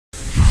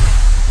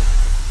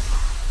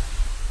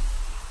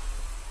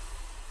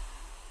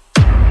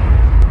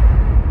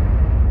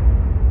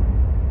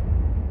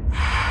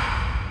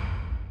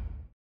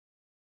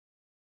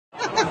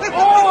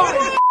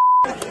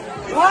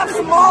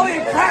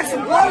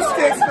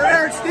Stix for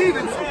Eric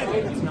Stevens.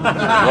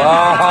 Wow!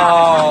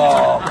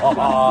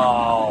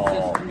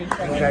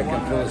 This guy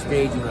can fill a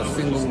stage with a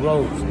single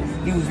rose.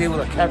 He was able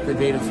to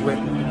captivate us with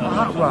a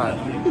hot rod.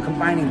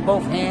 Combining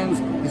both hands,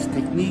 his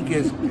technique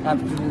is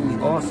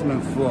absolutely awesome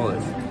and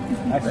flawless.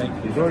 That's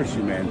endorse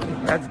you, man.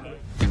 That's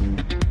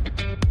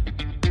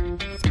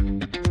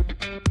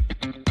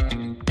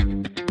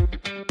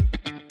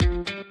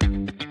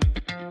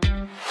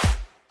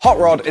Hot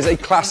Rod is a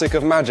classic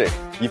of magic.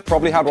 You've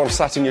probably had one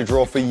sat in your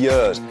drawer for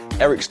years.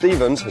 Eric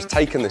Stevens has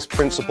taken this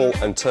principle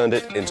and turned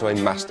it into a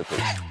masterpiece.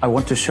 I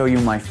want to show you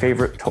my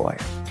favorite toy.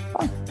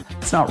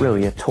 It's not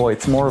really a toy,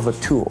 it's more of a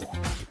tool.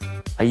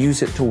 I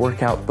use it to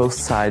work out both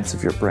sides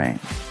of your brain.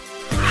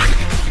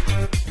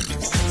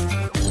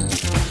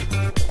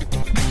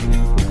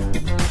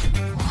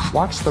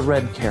 Watch the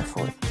red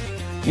carefully.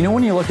 You know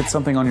when you look at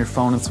something on your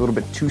phone, it's a little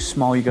bit too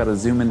small, you gotta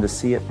zoom in to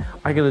see it?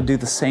 I gotta do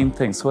the same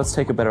thing, so let's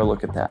take a better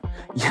look at that.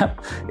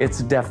 Yep,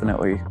 it's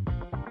definitely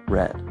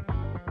red.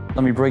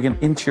 Let me bring it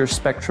into your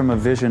spectrum of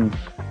vision.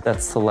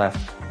 That's the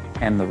left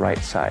and the right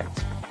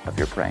sides of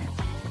your brain.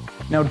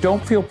 Now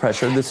don't feel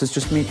pressure, this is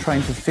just me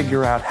trying to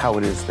figure out how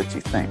it is that you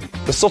think.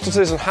 The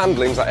subtleties and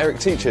handlings that Eric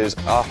teaches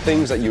are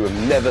things that you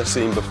have never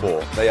seen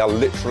before. They are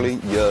literally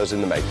years in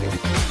the making.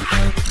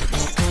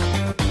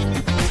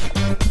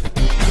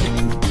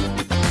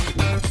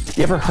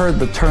 You ever heard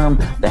the term,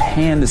 the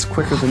hand is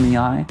quicker than the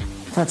eye?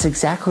 That's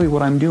exactly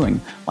what I'm doing.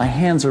 My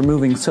hands are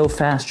moving so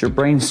fast, your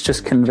brain's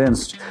just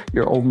convinced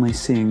you're only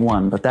seeing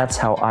one, but that's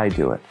how I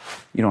do it.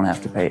 You don't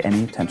have to pay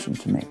any attention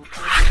to me.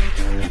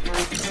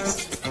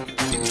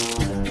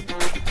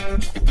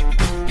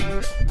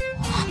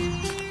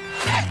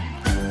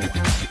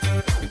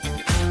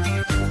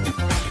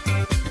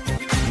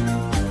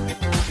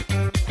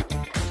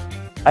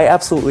 I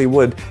absolutely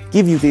would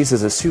give you these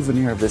as a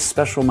souvenir of this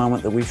special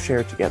moment that we've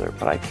shared together,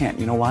 but I can't.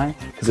 You know why?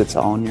 Because it's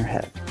all in your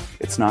head.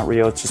 It's not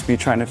real, it's just me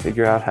trying to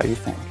figure out how you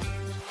think.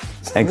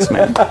 Thanks,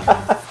 man.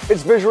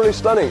 It's visually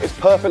stunning, it's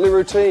perfectly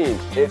routine,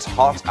 it's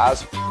hot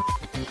as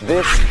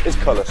This is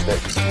Colour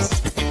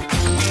Stix.